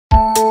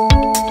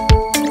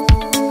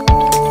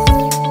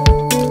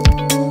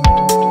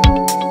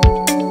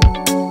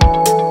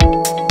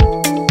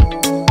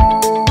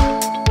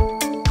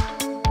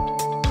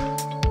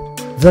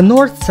The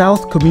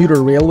North-South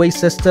Commuter Railway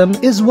System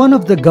is one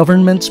of the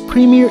government's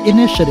premier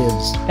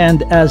initiatives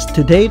and as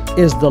to date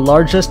is the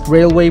largest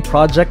railway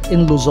project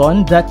in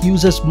Luzon that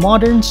uses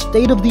modern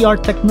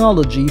state-of-the-art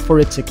technology for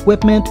its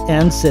equipment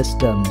and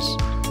systems.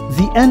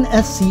 The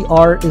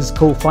Nscr is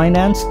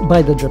co-financed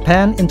by the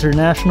Japan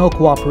International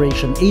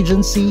Cooperation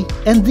Agency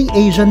and the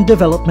Asian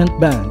Development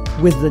Bank,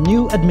 with the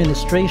new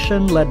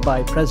administration led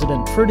by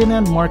President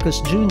Ferdinand Marcos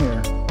Jr.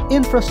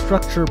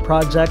 Infrastructure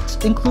projects,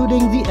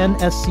 including the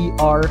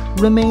Nscr,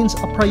 remains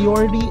a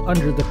priority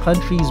under the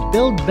country's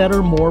Build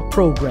Better More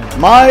program.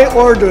 My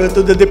order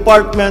to the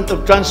Department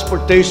of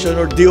Transportation,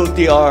 or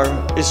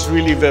DOTR, is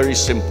really very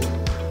simple.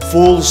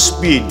 Full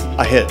speed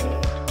ahead.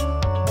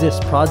 This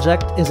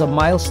project is a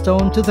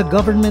milestone to the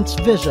government's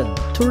vision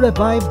to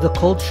revive the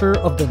culture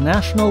of the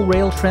national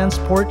rail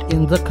transport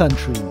in the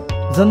country.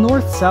 The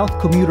North-South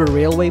Commuter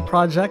Railway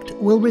project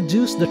will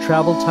reduce the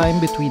travel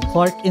time between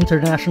Clark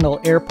International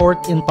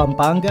Airport in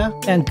Pampanga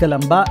and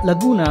Calamba,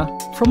 Laguna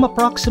from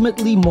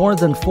approximately more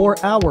than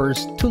 4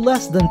 hours to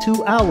less than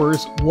 2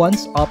 hours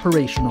once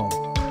operational.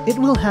 It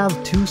will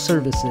have two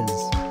services,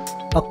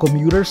 a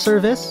commuter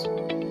service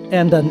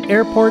and an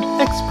airport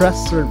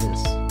express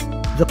service.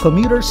 The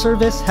commuter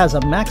service has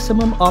a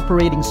maximum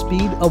operating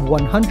speed of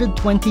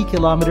 120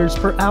 kilometers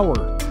per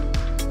hour,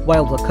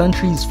 while the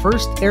country's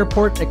first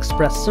airport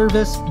express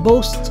service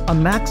boasts a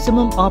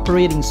maximum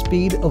operating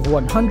speed of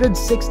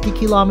 160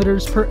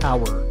 kilometers per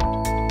hour.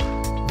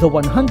 The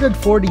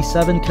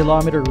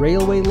 147-kilometer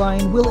railway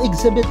line will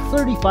exhibit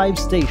 35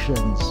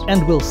 stations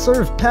and will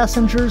serve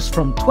passengers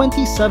from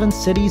 27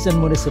 cities and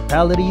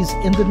municipalities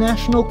in the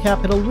National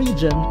Capital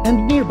Region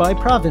and nearby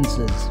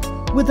provinces.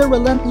 With the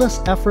relentless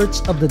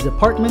efforts of the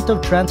Department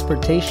of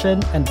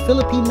Transportation and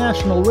Philippine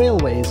National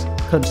Railways,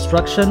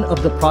 construction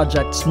of the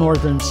project's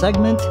northern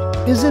segment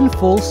is in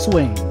full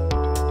swing.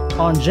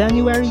 On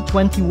January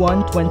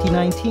 21,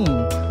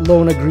 2019,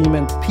 Loan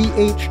Agreement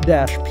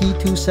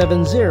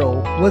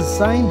PH-P270 was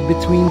signed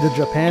between the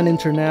Japan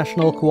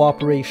International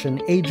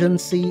Cooperation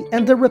Agency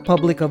and the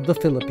Republic of the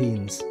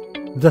Philippines.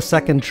 The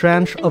second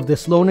tranche of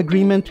this loan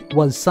agreement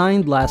was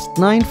signed last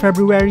 9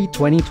 February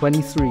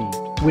 2023.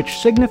 Which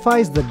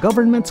signifies the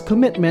government's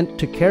commitment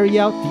to carry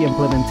out the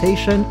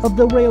implementation of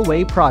the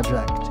railway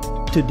project.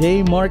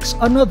 Today marks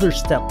another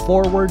step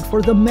forward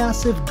for the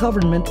massive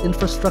government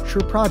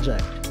infrastructure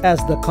project, as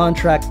the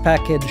contract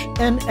package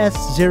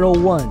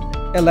NS01,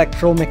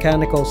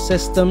 Electromechanical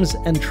Systems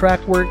and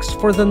Trackworks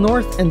for the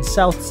North and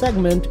South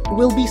segment,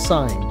 will be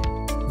signed.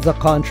 The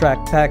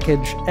contract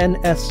package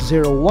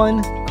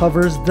NS01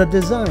 covers the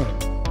design,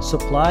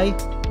 supply,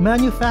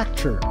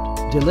 manufacture,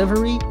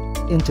 delivery,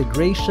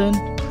 integration,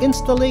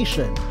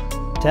 installation,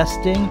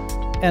 testing,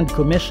 and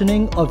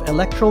commissioning of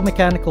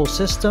electromechanical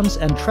systems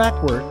and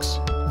trackworks.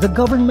 The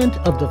government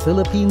of the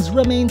Philippines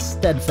remains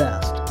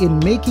steadfast in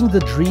making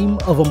the dream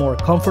of a more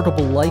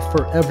comfortable life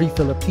for every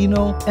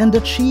Filipino and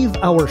achieve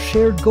our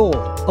shared goal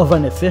of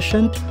an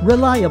efficient,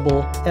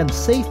 reliable, and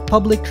safe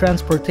public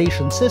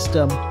transportation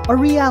system a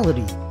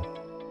reality.